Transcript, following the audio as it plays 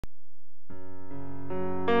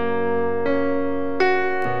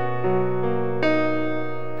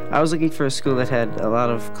was looking for a school that had a lot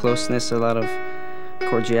of closeness, a lot of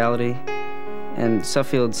cordiality, and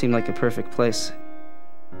Suffield seemed like a perfect place.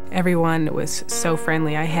 Everyone was so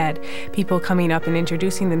friendly. I had people coming up and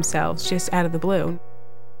introducing themselves just out of the blue.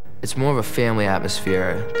 It's more of a family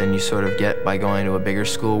atmosphere than you sort of get by going to a bigger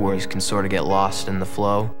school where you can sort of get lost in the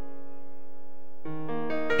flow.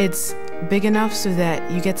 It's big enough so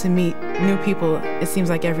that you get to meet new people, it seems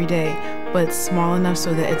like every day, but it's small enough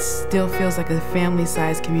so that it still feels like a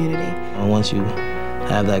family-sized community. Once you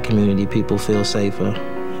have that community, people feel safer,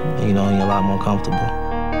 you know, and you're a lot more comfortable.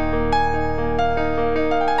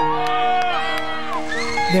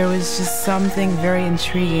 There was just something very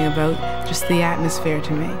intriguing about just the atmosphere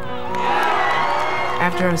to me.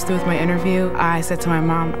 After I was through with my interview, I said to my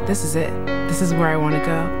mom, this is it. This is where I want to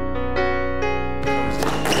go.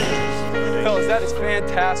 Fellas, that is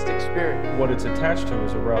fantastic spirit. What it's attached to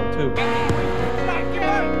is a route, too.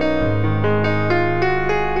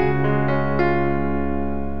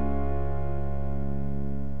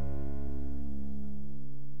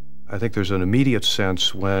 I think there's an immediate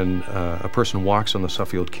sense when a person walks on the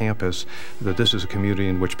Suffield campus that this is a community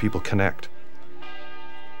in which people connect.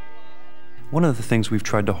 One of the things we've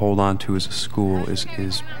tried to hold on to as a school is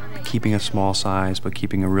keeping a small size, but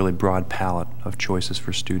keeping a really broad palette of choices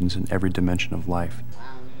for students in every dimension of life.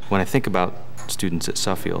 When I think about students at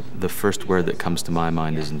Suffield, the first word that comes to my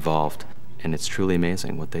mind is involved. And it's truly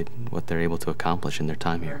amazing what they're able to accomplish in their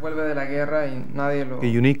time here. The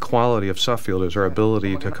unique quality of Suffield is our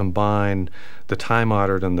ability to combine the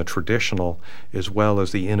time-honored and the traditional, as well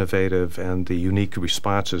as the innovative and the unique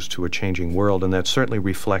responses to a changing world, and that's certainly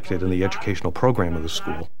reflected in the educational program of the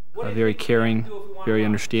school. A very caring, very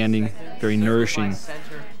understanding, very nourishing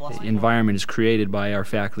environment is created by our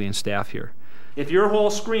faculty and staff here. If your whole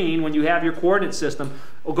screen, when you have your coordinate system,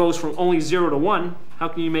 goes from only 0 to 1, how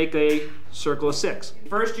can you make a circle of 6?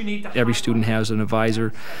 First, you need to... Every student has an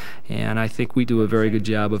advisor, and I think we do a very good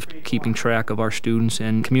job of keeping track of our students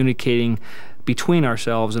and communicating between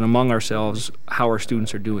ourselves and among ourselves how our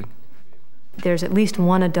students are doing. There's at least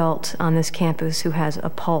one adult on this campus who has a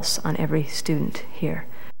pulse on every student here.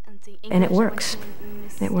 And it works.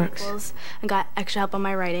 It works. I got extra help on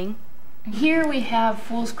my writing. Here we have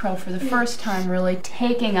Fool's Crow for the first time really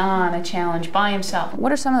taking on a challenge by himself.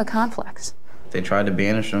 What are some of the conflicts? They tried to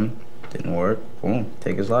banish him. Didn't work. Boom,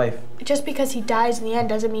 take his life. Just because he dies in the end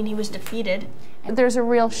doesn't mean he was defeated. There's a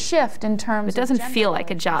real shift in terms of... It doesn't feel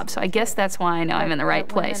like a job, so I guess that's why I know I'm in the right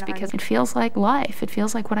place, because it feels like life. It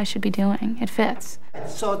feels like what I should be doing. It fits.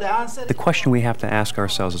 The question we have to ask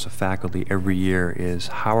ourselves as a faculty every year is,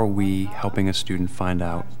 how are we helping a student find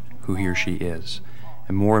out who he or she is?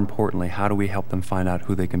 And more importantly, how do we help them find out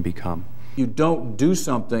who they can become? You don't do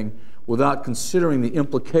something without considering the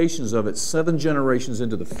implications of it 7 generations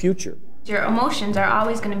into the future. Your emotions are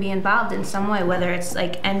always going to be involved in some way, whether it's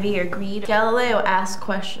like envy or greed. Galileo asked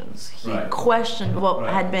questions. He questioned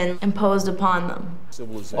what had been imposed upon them.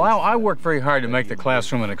 Well, I work very hard to make the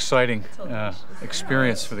classroom an exciting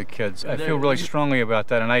experience for the kids. I feel really strongly about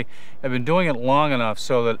that, and I've been doing it long enough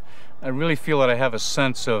so that I really feel that I have a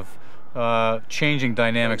sense of changing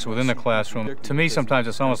dynamics within the classroom. To me, sometimes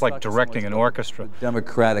it's almost like directing an orchestra.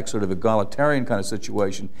 Democratic, sort of egalitarian kind of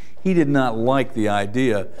situation. He did not like the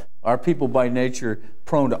idea. Are people by nature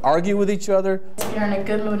prone to argue with each other? If you're in a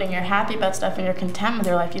good mood and you're happy about stuff and you're content with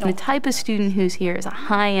your life, you don't... The type of student who's here is a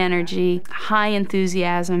high energy, high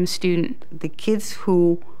enthusiasm student. The kids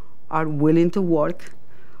who are willing to work,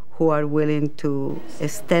 who are willing to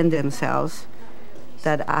extend themselves,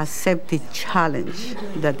 that accept the challenge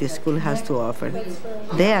that the school has to offer,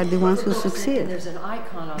 they are the ones who succeed.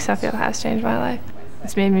 Suffield has changed my life.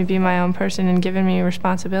 It's made me be my own person and given me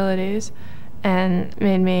responsibilities and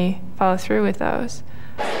made me follow through with those.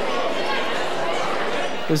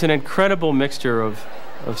 There's an incredible mixture of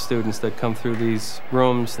students that come through these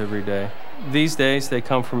rooms every day. These days, they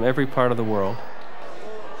come from every part of the world.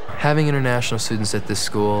 Having international students at this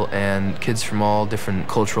school and kids from all different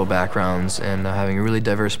cultural backgrounds and having a really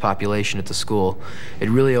diverse population at the school,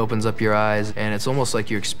 it really opens up your eyes, and it's almost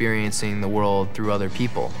like you're experiencing the world through other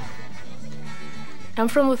people. I'm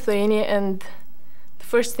from Lithuania, and the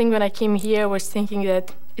first thing when I came here was thinking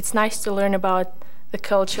that it's nice to learn about the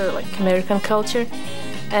culture, like American culture,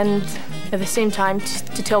 and at the same time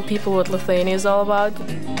to tell people what Lithuania is all about.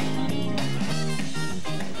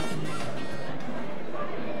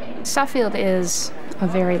 Suffield is a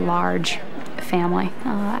very large family.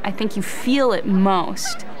 I think you feel it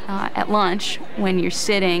most at lunch when you're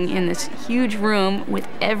sitting in this huge room with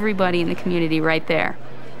everybody in the community right there.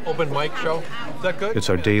 open mic show. Is that good? It's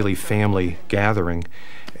our daily family gathering,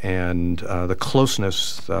 and the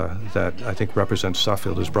closeness that I think represents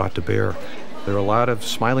Suffield is brought to bear. There are a lot of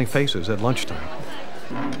smiling faces at lunchtime.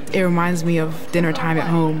 It reminds me of dinner time at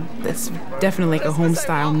home. It's definitely like a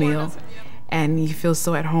home-style meal, and you feel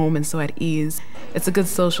so at home and so at ease. It's a good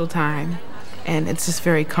social time, and it's just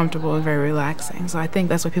very comfortable and very relaxing. So I think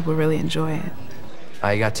that's why people really enjoy it.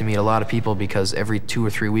 I got to meet a lot of people because every 2 or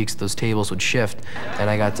 3 weeks those tables would shift, and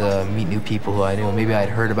I got to meet new people who I knew. Maybe I'd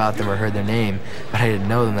heard about them or heard their name, but I didn't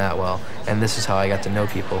know them that well, and this is how I got to know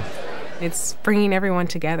people. It's bringing everyone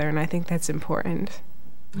together, and I think that's important.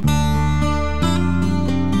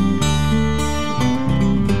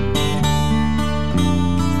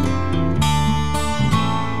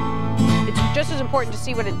 It's just as important to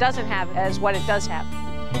see what it doesn't have as what it does have.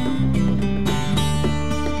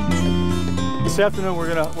 This afternoon we're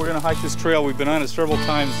gonna hike this trail. We've been on it several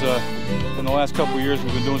times in the last couple of years.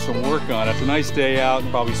 We've been doing some work on it. It's a nice day out.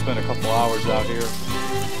 Probably spend a couple hours out here.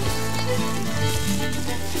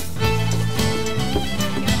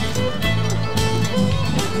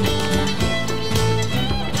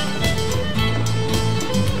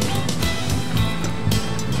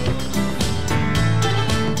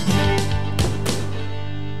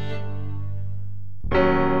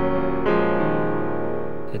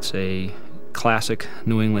 It's a classic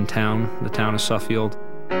New England town, the town of Suffield.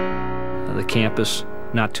 The campus,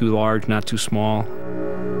 not too large, not too small.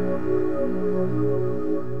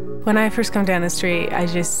 When I first come down the street, I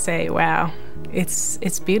just say, wow,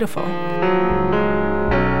 it's beautiful.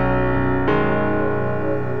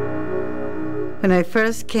 When I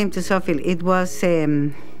first came to Suffield, it was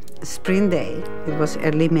spring day. It was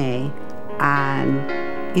early May,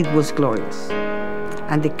 and it was glorious.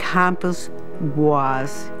 And the campus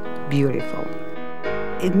was beautiful.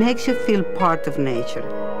 It makes you feel part of nature.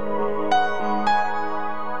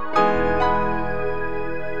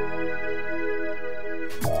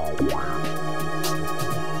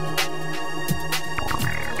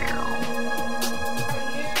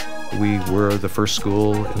 We were the first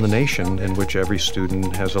school in the nation in which every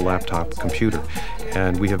student has a laptop computer.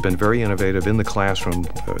 And we have been very innovative in the classroom,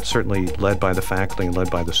 certainly led by the faculty and led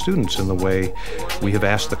by the students in the way we have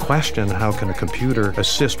asked the question, how can a computer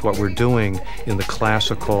assist what we're doing in the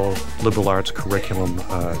classical liberal arts curriculum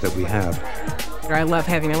that we have? I love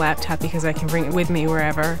having a laptop because I can bring it with me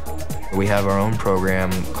wherever. We have our own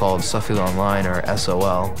program called Suffield Online, or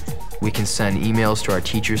SOL. We can send emails to our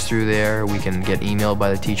teachers through there. We can get emailed by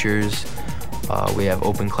the teachers. We have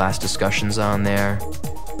open class discussions on there.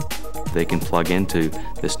 They can plug into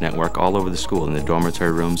this network all over the school, in the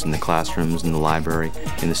dormitory rooms, in the classrooms, in the library,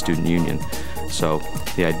 in the student union. So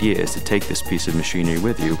the idea is to take this piece of machinery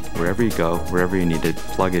with you wherever you go, wherever you need it,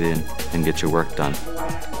 plug it in, and get your work done.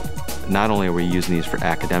 Not only are we using these for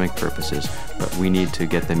academic purposes, but we need to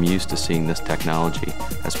get them used to seeing this technology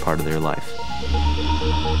as part of their life.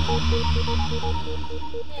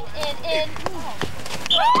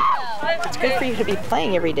 It's good for you to be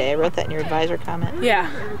playing every day. I wrote that in your advisor comment. Yeah,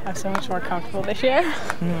 I'm so much more comfortable this year.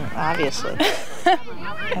 Obviously.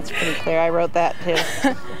 That's pretty clear. I wrote that too.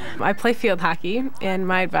 I play field hockey, and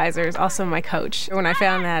my advisor is also my coach. When I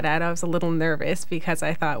found that out, I was a little nervous because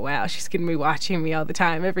I thought, wow, she's going to be watching me all the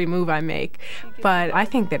time, every move I make. But I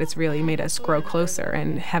think that it's really made us grow closer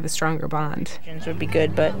and have a stronger bond. Would be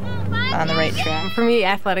good, but on the right track. For me,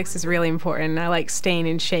 athletics is really important. I like staying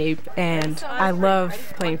in shape, and I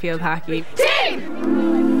love playing field hockey.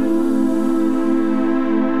 Team!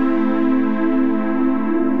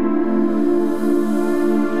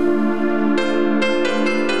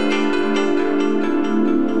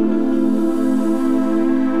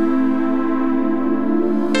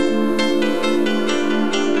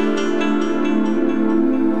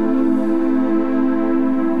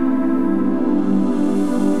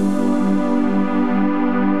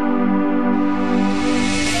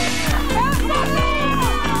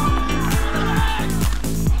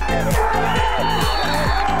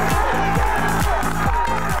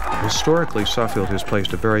 Historically, Suffield has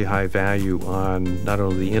placed a very high value on not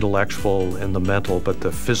only the intellectual and the mental, but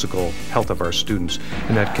the physical health of our students,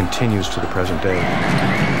 and that continues to the present day.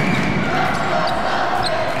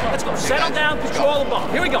 Let's go. Settle down, control the ball.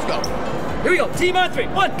 Here we go. Here we go. Team on three.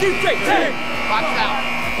 1, 2, 3, 10. Box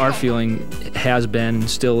out. Our feeling has been and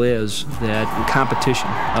still is that the competition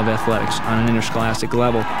of athletics on an interscholastic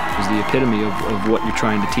level is the epitome of what you're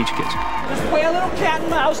trying to teach kids. Just play a little cat and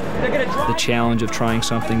mouse. They're going to The challenge of trying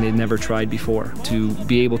something they've never tried before, to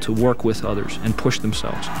be able to work with others and push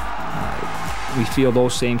themselves. We feel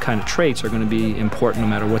those same kind of traits are going to be important no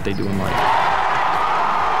matter what they do in life.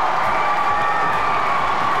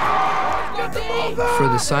 For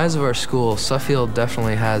the size of our school, Suffield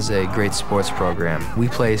definitely has a great sports program. We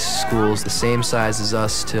play schools the same size as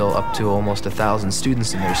us till up to almost 1,000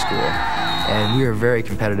 students in their school. And we are very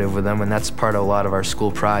competitive with them, and that's part of a lot of our school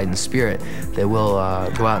pride and spirit, that we'll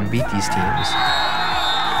go out and beat these teams.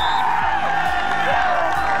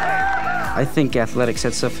 I think athletics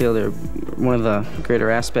at Suffield are one of the greater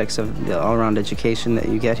aspects of the all-around education that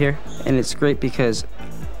you get here. And it's great because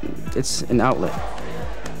it's an outlet.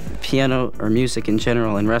 Piano or music in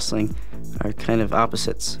general and wrestling are kind of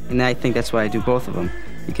opposites. And I think that's why I do both of them.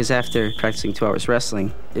 Because after practicing 2 hours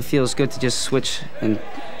wrestling, it feels good to just switch and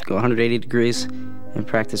go 180 degrees and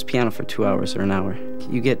practice piano for 2 hours or an hour.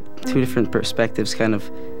 You get two different perspectives kind of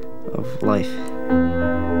life.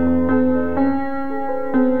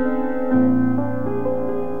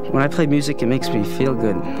 When I play music, it makes me feel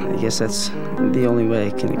good. I guess that's the only way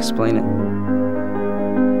I can explain it.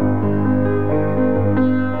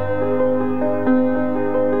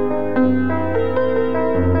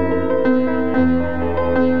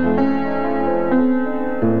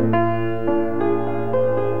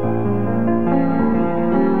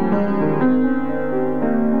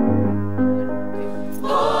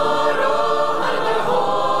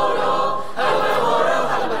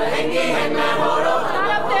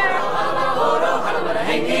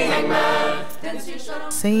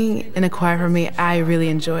 Singing in a choir for me, I really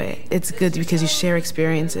enjoy it. It's good because you share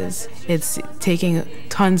experiences. It's taking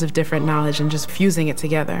tons of different knowledge and just fusing it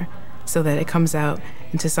together so that it comes out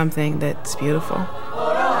into something that's beautiful.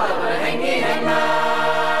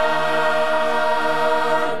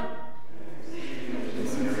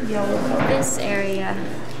 This area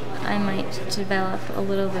I might develop a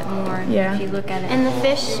little bit more if you look at it. And the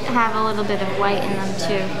fish have a little bit of white in them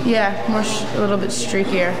too. Yeah, a little bit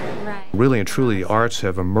streakier. Really and truly, the arts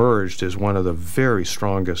have emerged as one of the very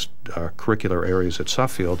strongest curricular areas at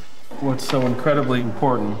Suffield. What's so incredibly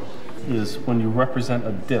important is when you represent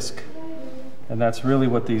a disc, and that's really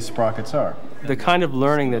what these sprockets are. The kind of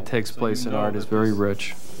learning that takes place in art is very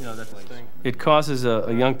rich. It causes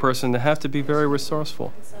a young person to have to be very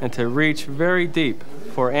resourceful and to reach very deep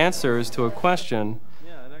for answers to a question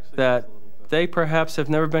that they perhaps have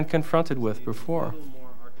never been confronted with before.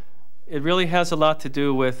 It really has a lot to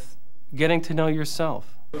do with getting to know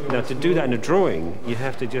yourself. Now, to do that in a drawing, you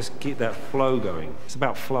have to just keep that flow going. It's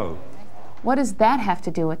about flow. What does that have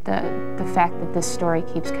to do with the fact that this story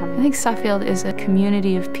keeps coming? I think Suffield is a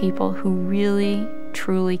community of people who really,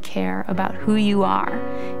 truly care about who you are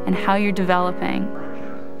and how you're developing.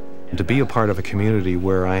 To be a part of a community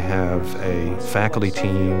where I have a faculty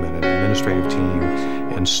team and an administrative team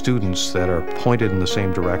and students that are pointed in the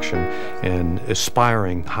same direction and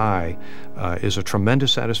aspiring high is a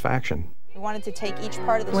tremendous satisfaction. We wanted to take each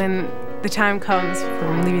part of the... When the time comes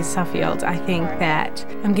from leaving Suffield, I think that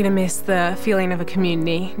I'm going to miss the feeling of a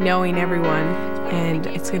community, knowing everyone, and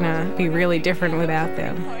it's going to be really different without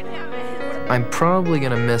them. I'm probably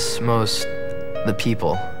going to miss most the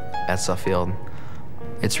people at Suffield.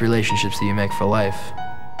 It's relationships that you make for life.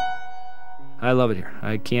 I love it here.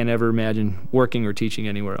 I can't ever imagine working or teaching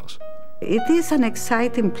anywhere else. It is an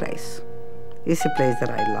exciting place. It's a place that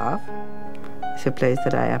I love. It's a place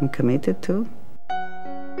that I am committed to.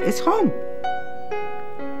 It's home.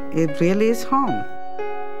 It really is home.